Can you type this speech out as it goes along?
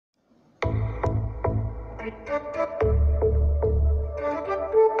Talking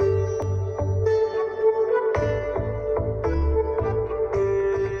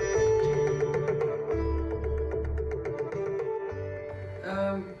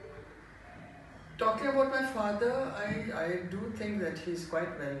about my father, I do think that he's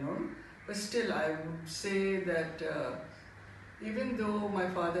quite well known, but still I would say that even though my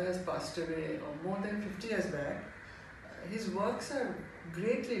father has passed away more than 50 years back, his works are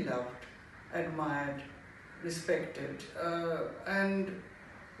greatly loved, admired, respected, and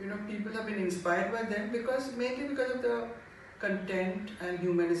people have been inspired by them mainly because of the content and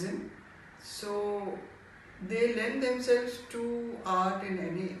humanism. So they lend themselves to art in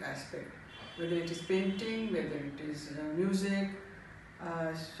any aspect, whether it is painting, whether it is music.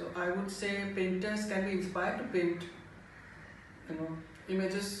 So I would say painters can be inspired to paint,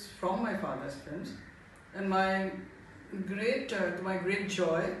 images from my father's films, and my great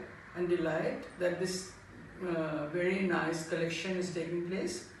joy and delight that this very nice collection is taking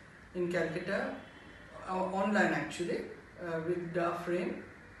place in Calcutta, online actually, with the frame.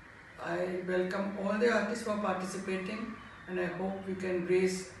 I welcome all the artists who are participating, and I hope we can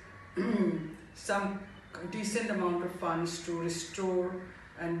raise some decent amount of funds to restore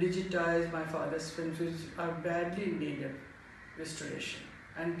and digitize my father's films, which are badly in need of restoration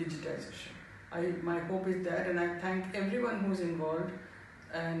and digitization. My hope is that, and I thank everyone who's involved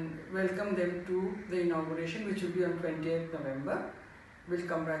and welcome them to the inauguration, which will be on 28th November. We'll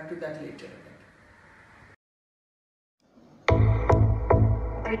come back to that later.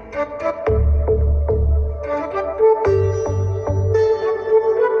 Thank you.